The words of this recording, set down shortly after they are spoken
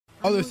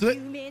Oh, so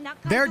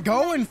they're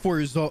going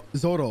for Zoro.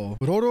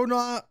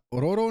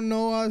 Roro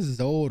no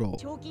Zoro.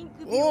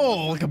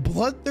 Oh, like a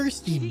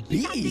bloodthirsty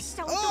beast.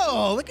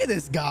 Oh, look at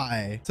this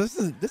guy. So this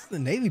is the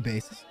Navy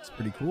base. This is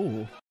pretty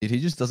cool. Dude, he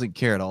just doesn't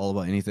care at all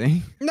about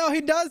anything. No,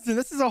 he doesn't.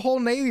 This is a whole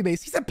Navy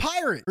base. He's a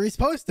pirate. Or he's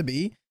supposed to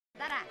be.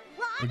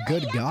 A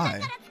good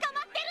guy.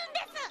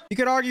 You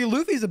could argue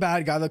Luffy's a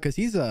bad guy though, because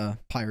he's a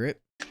pirate.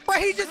 But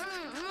he didn't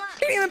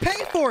even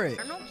pay for it.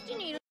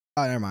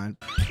 Oh, never mind.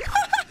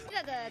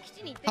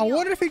 I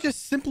wonder if he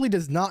just simply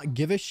does not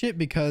give a shit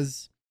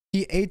because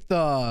he ate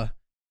the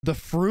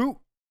fruit,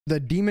 the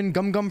demon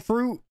gum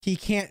fruit. He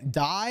can't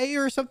die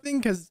or something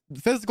because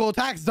physical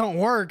attacks don't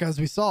work, as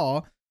we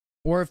saw.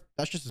 Or if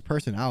that's just his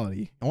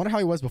personality. I wonder how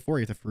he was before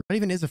he ate the fruit. What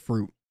even is a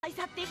fruit?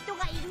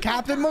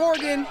 Captain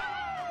Morgan.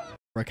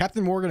 Bro,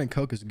 Captain Morgan and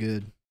Coke is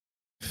good.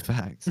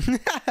 Facts.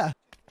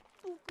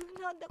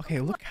 Okay,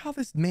 look how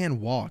this man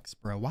walks,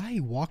 bro. Why he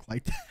walk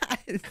like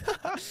that?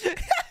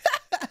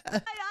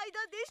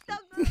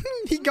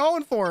 He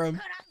going for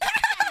him.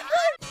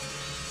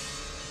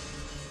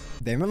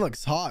 Damn, it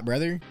looks hot,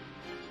 brother.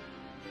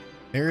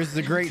 There's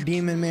the great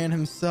demon man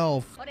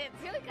himself.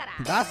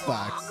 That's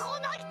facts.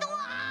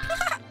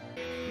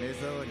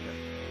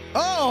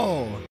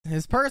 Oh,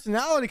 his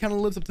personality kind of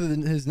lives up to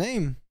his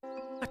name.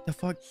 What the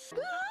fuck?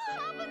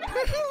 Look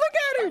at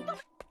him.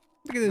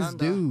 Look at this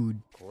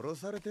dude.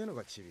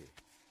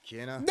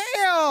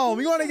 Damn,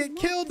 you want to get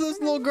killed, this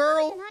little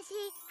girl?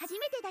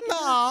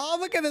 Nah,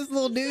 look at this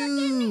little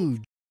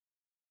dude.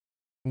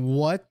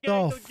 What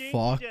the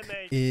fuck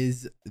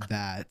is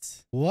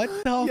that? What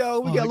the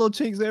Yo, fuck? we got little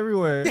chinks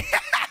everywhere. Bro,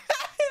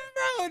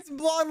 it's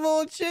blonde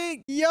little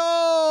chink.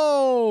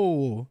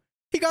 Yo,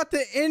 he got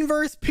the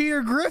inverse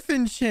Peter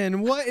Griffin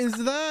chin. What is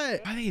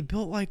that? Why are they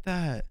built like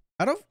that?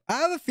 I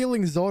have a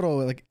feeling Zoro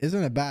like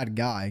isn't a bad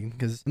guy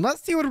because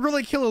unless he would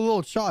really kill a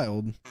little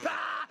child.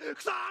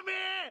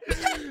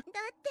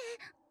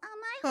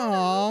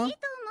 Aww, look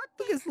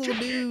at this little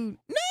dude.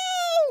 No!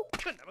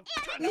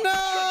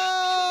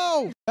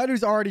 No! That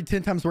dude's already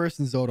 10 times worse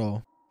than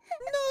Zoro.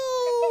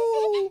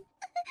 No!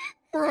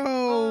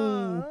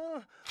 Bro.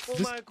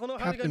 This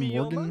Captain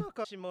Morgan?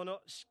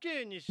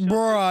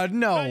 Bruh,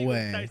 no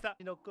way.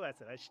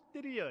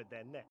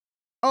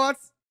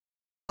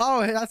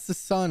 Oh, that's the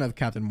son of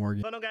Captain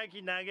Morgan. What a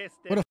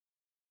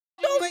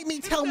don't make me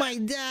tell my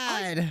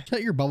dad.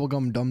 Shut your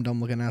bubblegum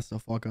dumb looking ass the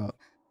fuck up.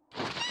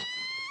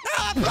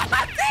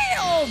 Ah,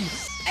 damn!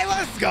 Hey,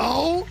 let's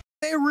go.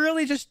 They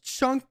really just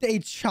chunked a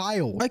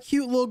child. A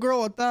cute little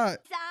girl at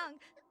that.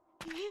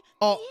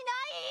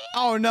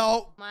 Oh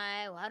no.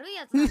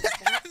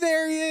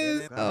 There he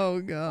is.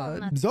 Oh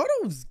god.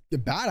 Zoro's a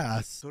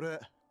badass.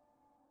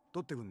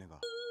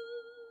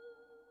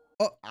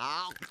 Oh.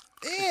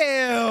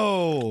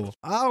 Ew.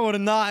 I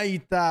would not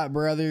eat that,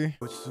 brother.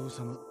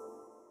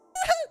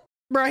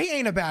 Bro, he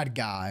ain't a bad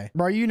guy.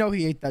 Bro, you know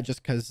he ate that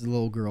just because the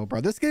little girl, bro.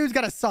 This dude's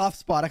got a soft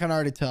spot. I can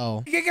already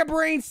tell. Giga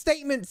brain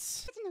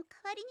statements.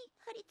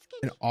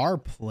 In our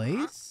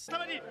place?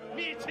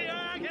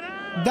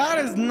 That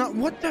is not...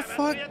 What the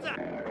fuck?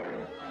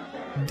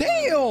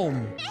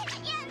 Damn!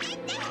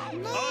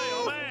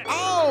 No!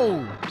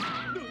 Oh!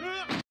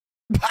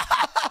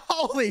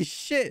 Holy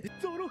shit!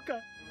 Why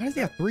does he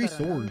have 3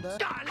 swords?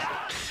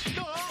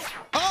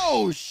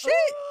 Oh, shit!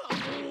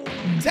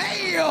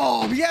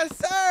 Damn! Yes,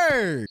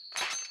 sir!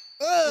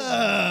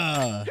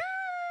 Ugh.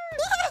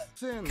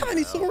 How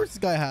many swords this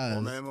guy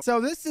has? So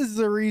this is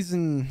the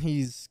reason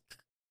he's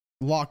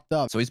locked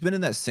up. So he's been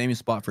in that same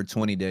spot for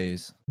 20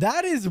 days.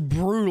 That is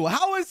brutal.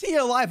 How is he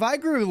alive? I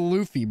agree with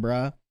Luffy,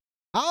 bruh.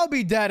 I'll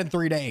be dead in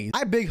 3 days.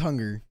 I big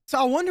hunger. So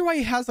I wonder why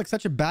he has like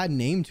such a bad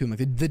name to him, like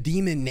the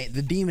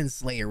demon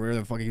slayer, whatever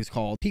the fuck he was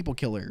called, people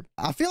killer.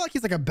 I feel like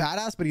he's like a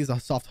badass, but he's a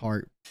soft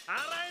heart.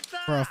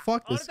 Bro,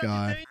 fuck this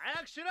guy.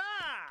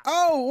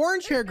 Oh,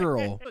 orange hair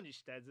girl.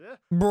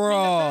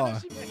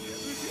 Bruh.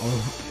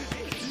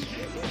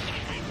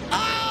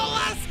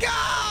 Oh, let's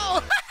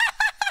go.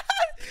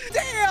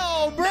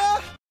 Damn, bro.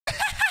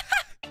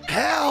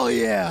 Hell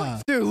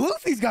yeah. Dude,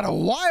 Luffy's got a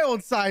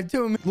wild side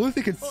to him.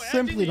 Luffy could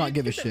simply not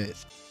give a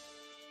shit.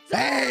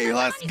 Hey,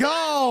 let's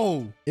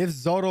go. If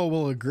Zoro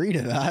will agree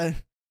to that. I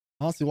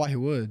don't see why he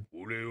would.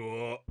 What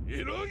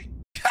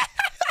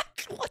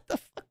the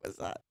fuck was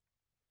that?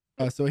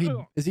 So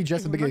is he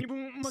just a big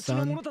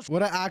son?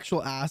 What an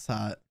actual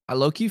asshat. I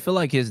low-key feel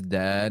like his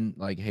dad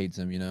like hates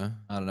him, you know?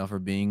 I don't know, for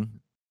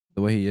being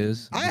the way he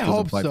is. I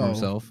hope so. For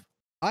himself.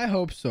 I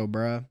hope so,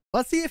 bruh.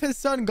 Let's see if his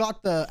son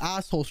got the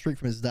asshole streak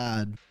from his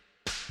dad.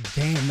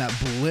 Damn, that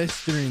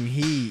blistering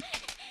heat.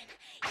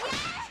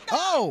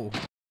 Oh!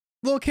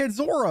 Little kid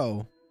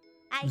Zoro.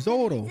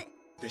 Zoro.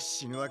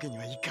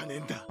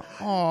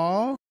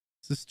 Aww.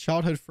 Is this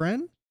childhood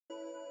friend?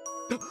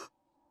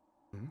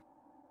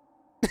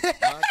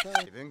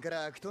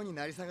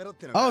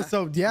 Oh,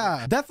 so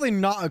yeah, definitely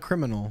not a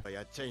criminal.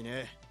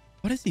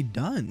 What has he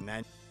done?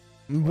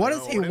 What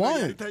does he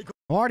want? I'm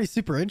already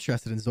super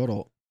interested in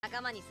Zoro.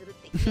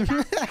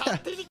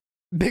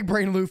 Big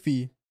brain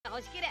Luffy.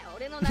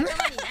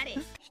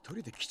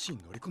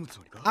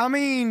 I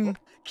mean,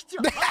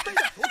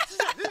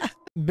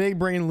 Big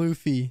brain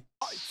Luffy.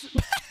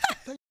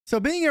 So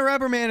being a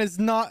rubber man is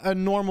not a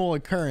normal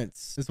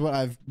occurrence, is what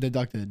I've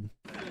deducted.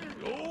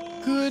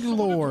 Good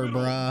lord,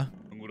 bruh.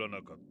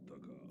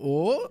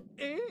 Oh?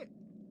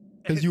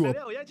 Cause you a...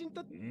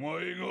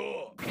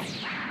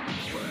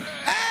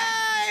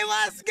 Hey,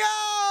 let's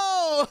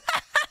go!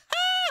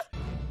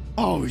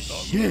 Oh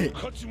shit.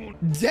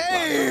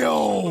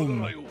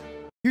 Damn!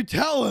 You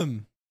tell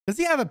him. Does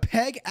he have a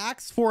peg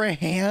axe for a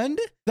hand?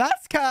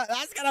 That's kind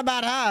of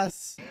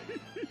badass.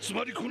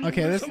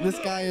 Okay, this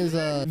guy is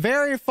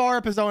very far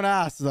up his own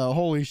ass though.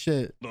 Holy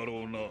shit.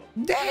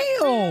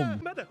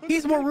 Damn!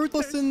 He's more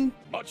ruthless than...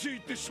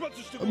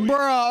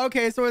 Bruh,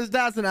 okay, so his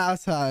dad's an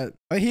asshat.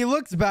 He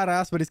looks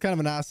badass, but he's kind of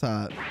an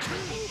asshat.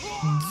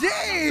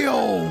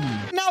 Damn!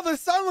 Now the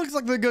son looks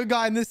like the good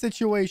guy in this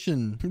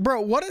situation.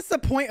 Bro, what is the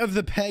point of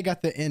the peg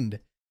at the end?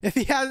 If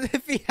he has,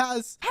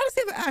 how does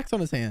he have an axe on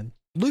his hand?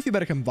 Luffy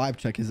better come vibe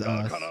check his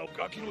ass.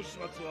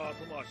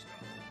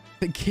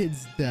 The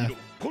kid's death.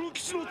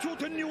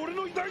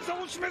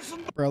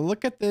 Bro,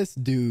 look at this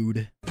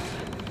dude.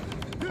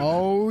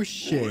 Oh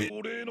shit.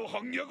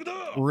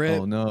 Rip.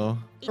 Oh no.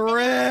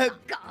 Rip.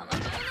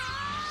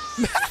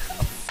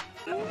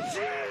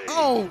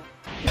 Oh.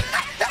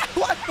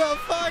 What the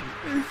fuck?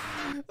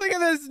 Look at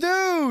this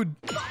dude.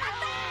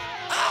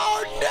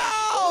 Oh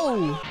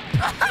no.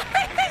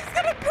 He's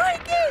gonna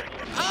break it.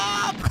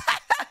 Oh.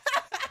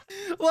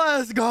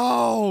 Let's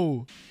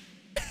go.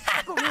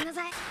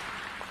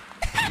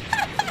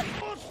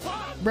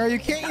 Bro, you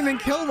can't even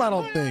kill him, I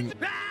don't think.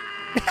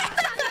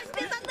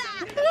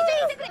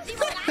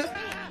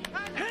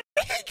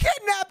 He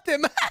kidnapped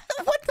him.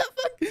 What the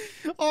fuck?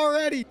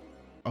 Already.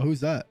 Oh,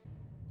 who's that?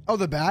 Oh,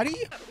 the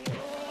baddie?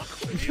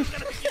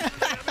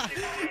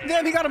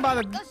 Damn, he got him by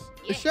the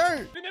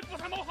shirt.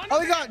 Oh,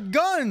 he got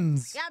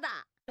guns.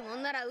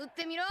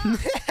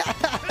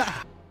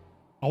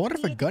 I wonder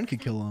if a gun could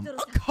kill him.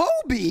 Oh,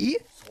 Kobe?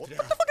 What the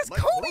fuck is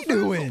Kobe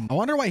doing? I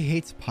wonder why he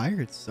hates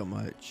pirates so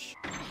much.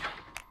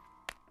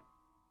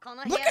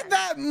 Look at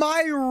that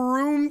my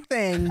room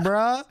thing,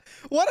 bruh.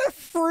 What a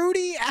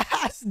fruity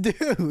ass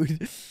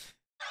dude.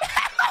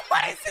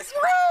 What is this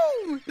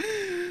room?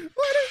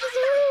 What is this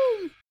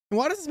room?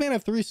 Why does this man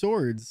have 3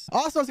 swords?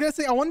 Also, I was gonna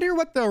say, I wonder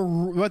what the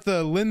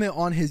limit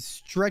on his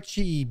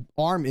stretchy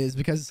arm is,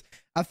 because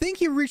I think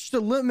he reached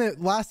the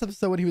limit last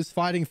episode when he was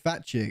fighting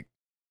Fat Chick.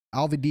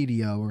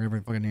 Alvididio, or whatever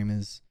the fucking name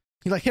is.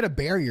 He like hit a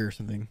barrier or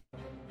something.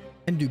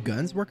 And do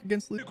guns work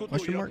against Luke?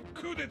 Question mark.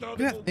 Look at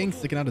that thing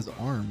sticking out his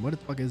arm. What the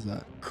fuck is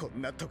that?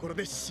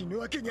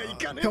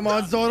 Come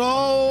on,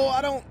 Zoro!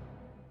 I don't...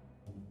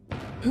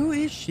 Who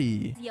is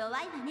she?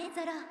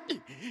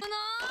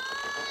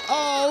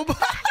 Oh!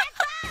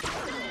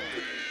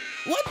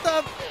 What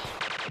the...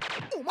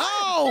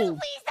 Oh!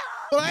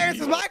 Well, that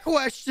answers my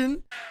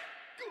question.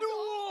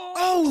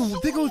 Oh,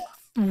 they go...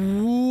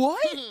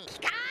 What?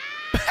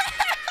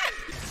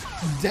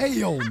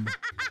 Damn.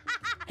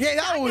 Yeah,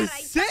 that was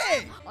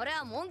sick.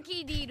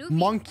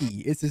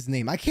 Monkey is his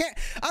name. I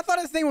thought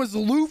his name was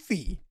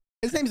Luffy.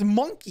 His name's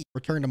Monkey.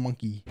 Return to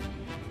Monkey.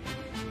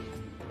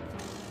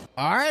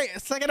 All right,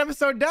 second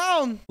episode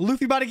down.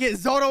 Luffy about to get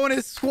Zoro and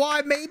his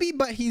squad maybe,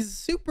 but he's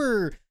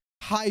super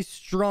high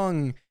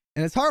strung.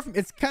 And it's hard.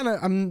 It's kind of,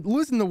 I'm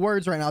losing the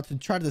words right now to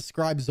try to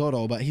describe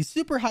Zoro, but he's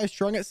super high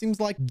strung. It seems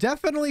like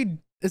definitely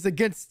is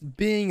against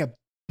being a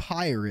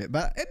pirate,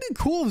 but it'd be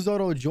cool if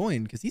Zoro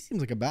joined because he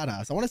seems like a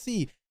badass. I want to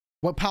see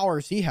what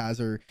powers he has,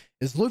 or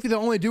is Luffy the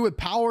only dude with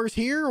powers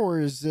here,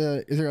 or is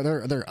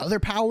there other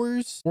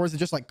powers, or is it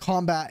just like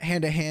combat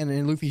hand to hand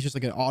and Luffy's just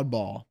like an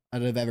oddball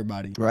out of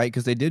everybody? Right,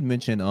 because they did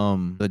mention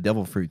the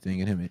devil fruit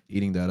thing and him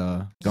eating that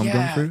gum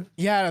fruit.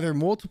 Yeah, are there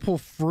multiple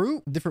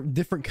fruit,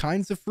 different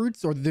kinds of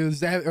fruits, or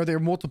are there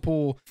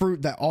multiple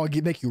fruit that all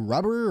make you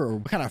rubber, or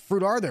what kind of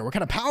fruit are there? What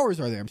kind of powers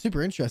are there? I'm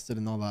super interested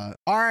in all that.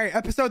 All right,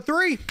 episode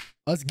 3,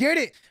 let's get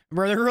it,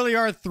 bro. There really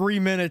are 3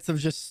 minutes of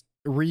just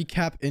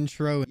recap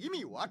intro.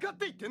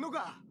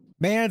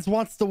 Man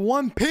wants the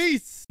One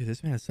Piece. Dude,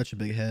 this man has such a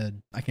big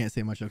head. I can't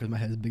say much though because my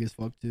head is big as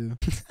fuck too.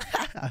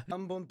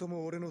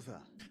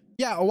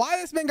 Yeah, why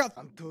this man got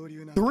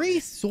 3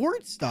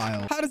 sword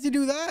style? How does he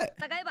do that?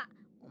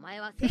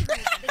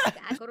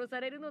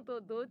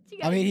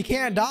 I mean, he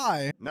can't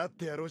die.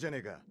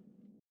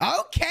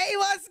 Okay,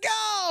 let's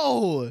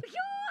go.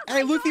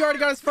 Hey, Luffy already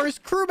got his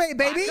first crewmate,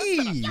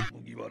 baby.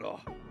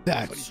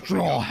 That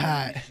straw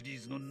hat.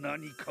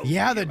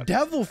 Yeah, the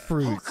devil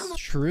fruits.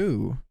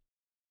 True.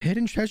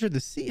 Hidden treasure of the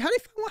sea. How do you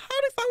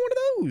find one of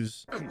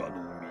those?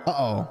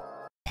 Uh-oh.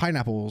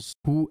 Pineapples.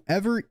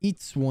 Whoever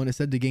eats one is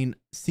said to gain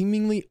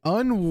seemingly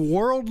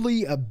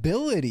unworldly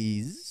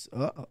abilities.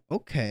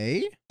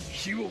 Okay.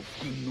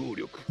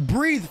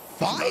 Breathe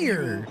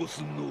fire.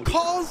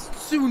 Cause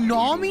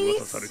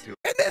tsunamis.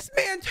 And this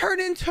man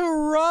turned into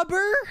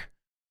rubber?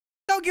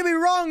 Don't get me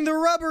wrong, the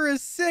rubber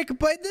is sick,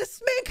 but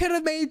this man could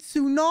have made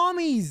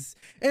tsunamis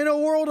in a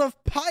world of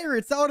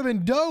pirates. That would have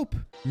been dope.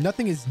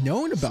 Nothing is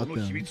known about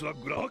them.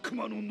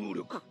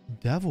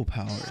 Devil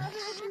power.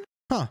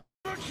 Huh.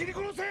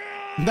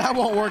 That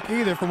won't work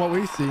either from what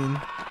we've seen.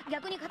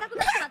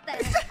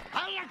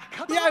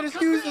 Yeah,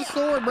 just use the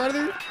sword,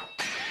 brother.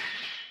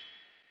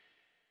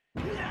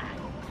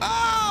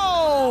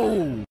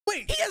 Oh!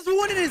 Wait, he has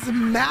one in his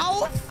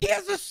mouth? He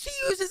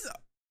uses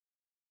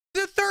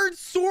the third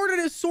sword in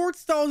his sword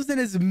styles in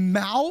his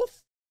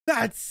mouth?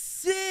 That's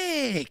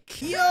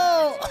sick.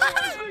 Yo.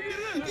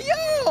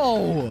 Yo.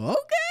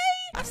 Okay.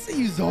 I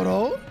see you,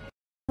 Zoro.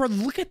 Bro,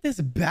 look at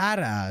this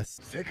badass.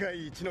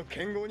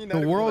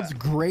 The world's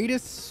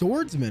greatest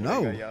swordsman.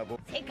 Oh.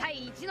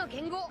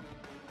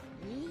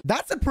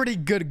 That's a pretty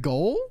good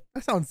goal.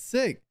 That sounds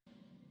sick.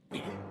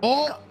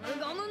 Oh.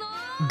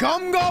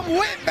 Gum Gum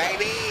Whip,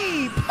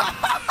 baby.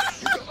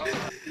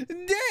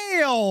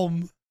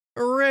 Damn.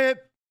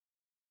 Rip.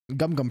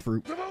 Gum Gum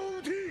Fruit.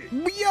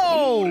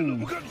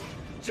 Yo.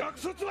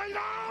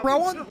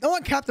 Bro, I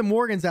want Captain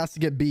Morgan's ass to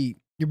get beat.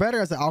 You're better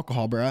as an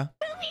alcohol, bro.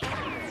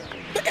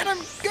 Look at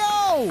him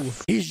go.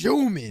 He's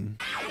human.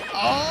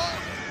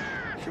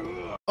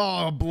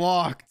 Oh,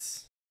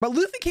 blocked. But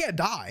Luffy can't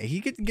die. He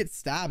gets get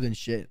stabbed and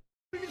shit.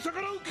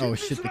 Oh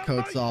shit, the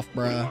coat's off,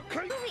 bro.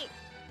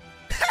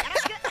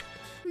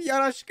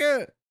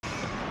 Yarashku.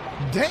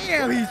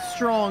 Damn, he's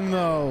strong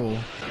though.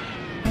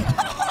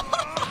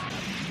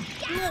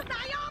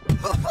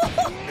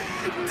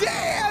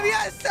 Damn,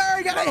 yes sir,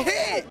 he got a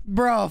hit.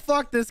 Bro,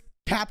 fuck this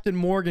Captain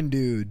Morgan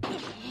dude.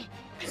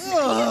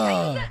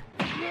 Ugh.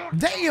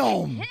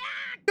 Damn.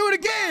 Do it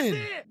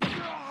again.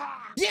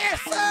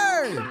 Yes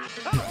sir.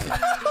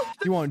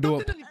 You won't do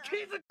it.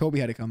 Kobe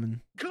had it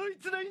coming.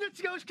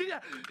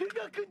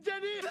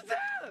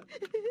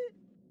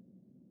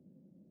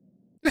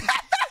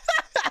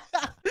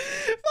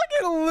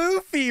 Fucking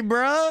Luffy,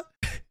 bruh.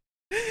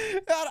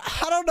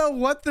 I don't know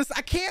what this...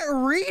 I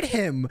can't read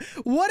him.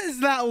 What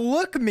does that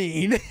look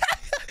mean?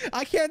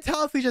 I can't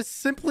tell if he just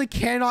simply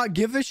cannot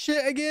give a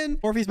shit again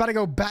or if he's about to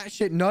go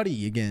batshit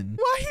nutty again.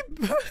 Why?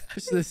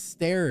 Just this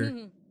stare.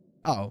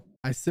 Oh,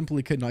 I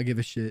simply could not give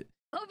a shit.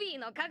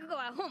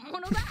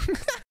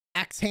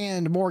 Axe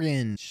hand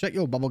Morgan. Shut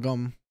your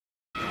bubblegum.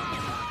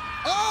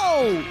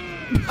 Oh!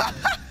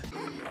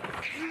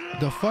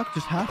 The fuck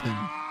just happened?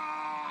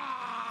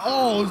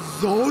 Oh,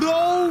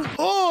 Zoro?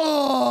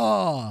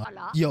 Oh!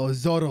 Yo,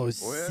 Zoro's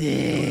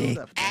sick.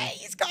 Hey,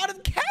 he's got him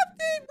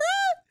captain,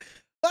 bro.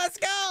 Let's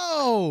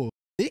go.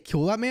 Did he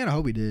kill that man? I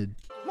hope he did.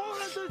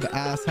 The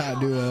ass hat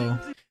duo.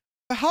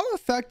 How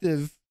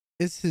effective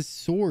is his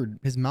sword,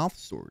 his mouth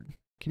sword?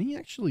 Can he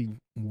actually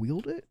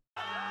wield it?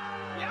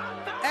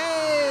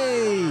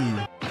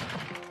 Hey!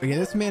 Okay,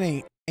 this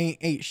man ain't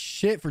ate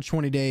shit for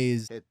 20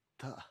 days.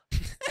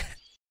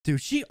 Dude,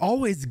 she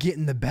always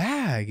getting the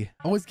bag.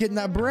 Always getting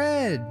that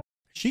bread.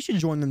 She should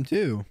join them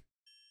too.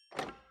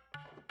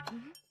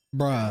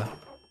 Bruh,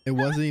 it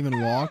wasn't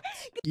even locked.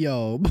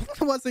 Yo,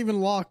 it wasn't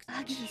even locked.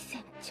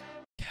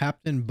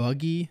 Captain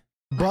Buggy.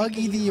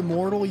 Buggy the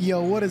Immortal.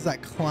 Yo, what is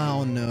that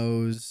clown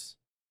nose?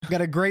 Got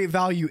a great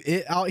value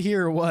it out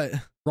here or what?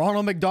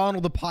 Ronald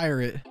McDonald the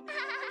pirate.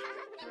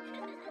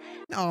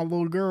 Oh,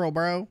 little girl,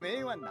 bro.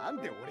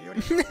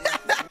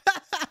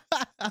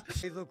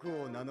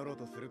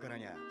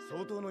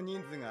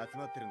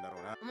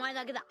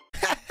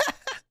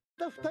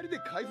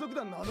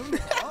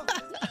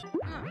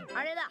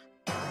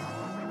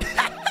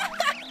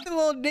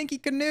 Little dinky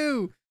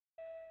canoe.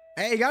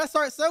 Hey, you gotta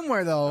start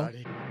somewhere though.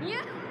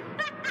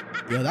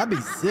 Yo, that'd be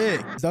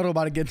sick. Zoro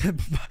about to get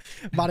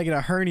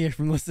a hernia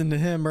from listening to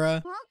him,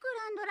 bro.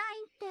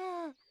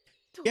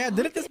 Yeah,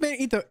 didn't this man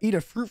eat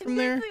a fruit from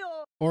there?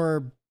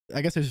 Or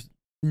I guess there's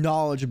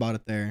knowledge about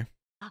it there.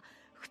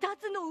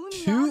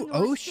 2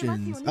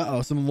 oceans.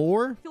 Uh-oh, some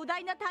lore?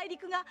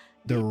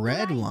 The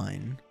red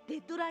line.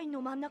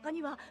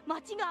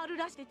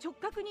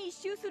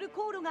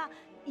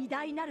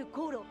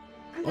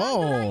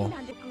 Oh.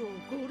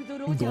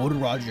 Gold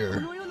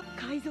Roger.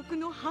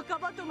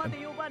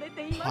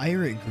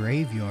 Pirate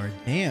graveyard.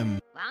 Damn.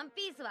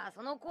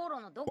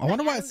 I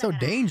wonder why it's so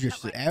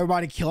dangerous. Is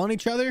everybody killing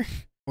each other?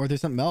 Or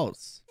there's something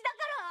else?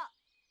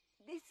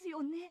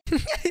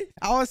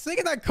 I was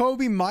thinking that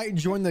Kobe might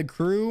join the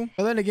crew,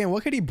 but then again,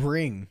 what could he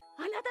bring?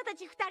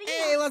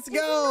 Hey, let's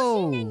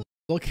go!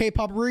 Little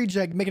K-pop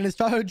reject making his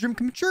childhood dream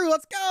come true.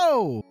 Let's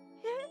go!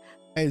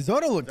 Hey,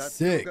 Zoro looks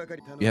sick.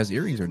 He has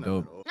earrings are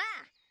dope.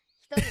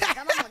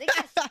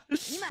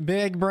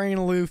 Big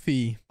brain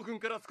Luffy.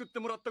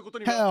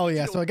 Hell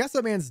yeah! So I guess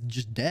that man's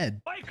just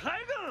dead.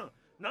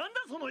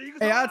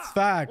 Hey, that's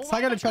facts. I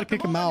gotta try to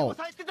kick him out.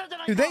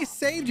 Dude, they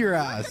saved your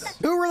ass.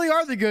 Who really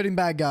are the good and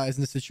bad guys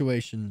in this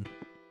situation?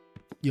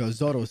 Yo,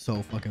 Zoro's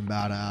so fucking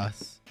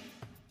badass.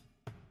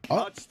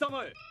 Oh.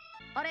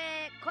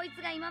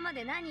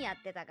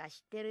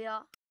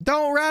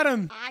 Don't rat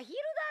him.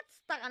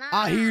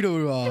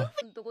 Ahiru.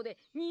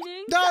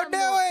 Don't do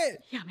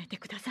it.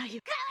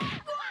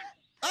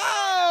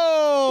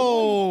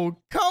 Oh,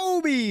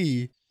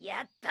 Kobe.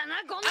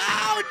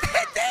 Oh,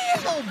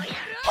 damn.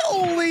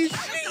 Holy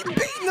shit,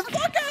 beating the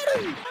fuck out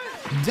of him.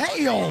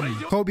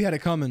 Damn. Kobe had it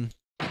coming.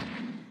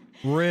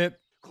 Rip.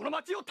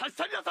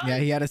 Yeah,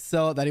 he had to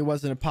sell it that he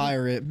wasn't a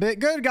pirate. But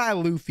good guy,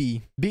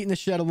 Luffy. Beating the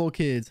shit out of little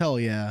kids. Hell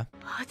yeah.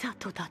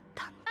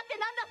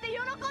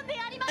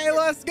 Hey,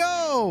 let's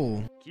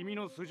go.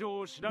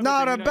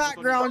 Not a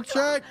background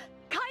check.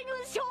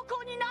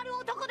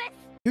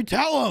 You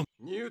tell him.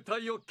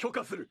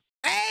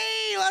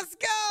 Hey, let's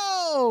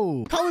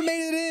go. How we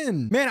made it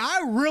in. Man,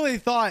 I really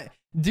thought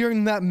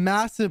during that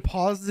massive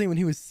pausing when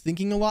he was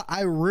thinking a lot,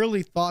 I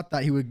really thought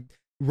that he would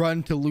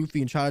run to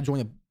Luffy and try to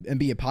join and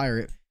be a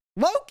pirate.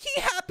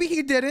 Low-key happy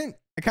he didn't.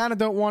 I kind of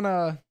don't want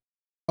a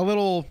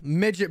little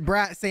midget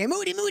brat saying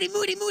moody, moody,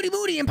 moody, moody,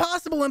 moody,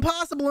 impossible,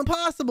 impossible,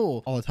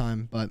 impossible all the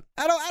time. But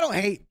I don't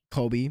hate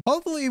Kobe.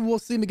 Hopefully we'll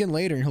see him again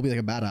later and he'll be like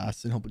a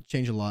badass and he'll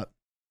change a lot.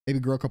 Maybe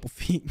grow a couple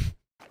feet.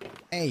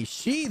 Hey,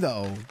 she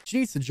though, she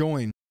needs to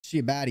join. She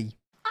a baddie.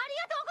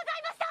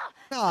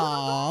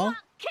 Aww.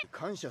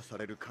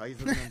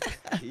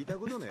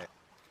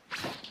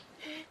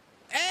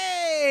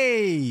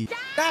 Hey,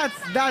 that's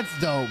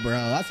dope, bro.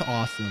 That's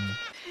awesome.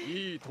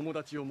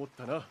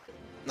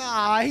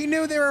 Nah, he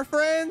knew they were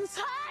friends.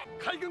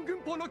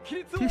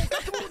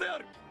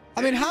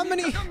 I mean, how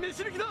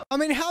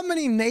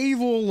many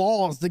naval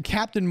laws did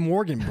Captain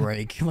Morgan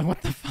break? Like,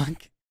 what the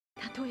fuck?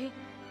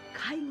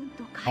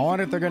 I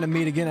wonder if they're gonna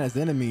meet again as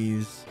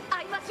enemies.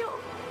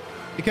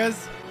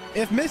 Because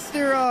if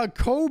Mr.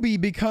 Kobe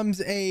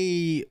becomes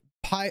a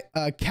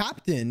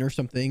captain or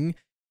something,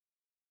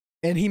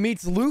 and he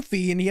meets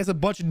Luffy and he has a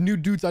bunch of new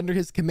dudes under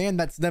his command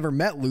that's never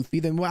met Luffy,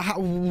 then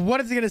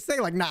what is he gonna say?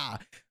 Like, nah,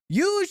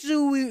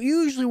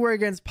 usually we're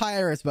against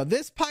pirates, but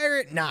this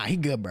pirate, nah, he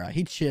good, bro.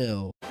 He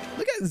chill.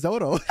 Look at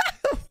Zoro.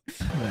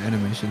 The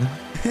animation.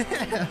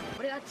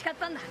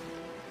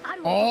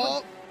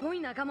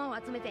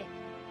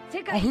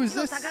 Oh, who's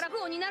this?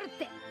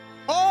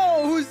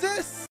 Oh, who's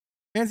this?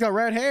 Man's got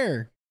red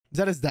hair. Is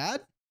that his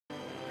dad?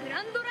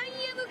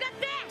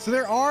 So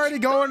they're already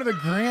going to the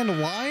Grand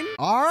Line?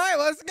 All right,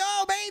 let's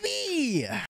go, baby.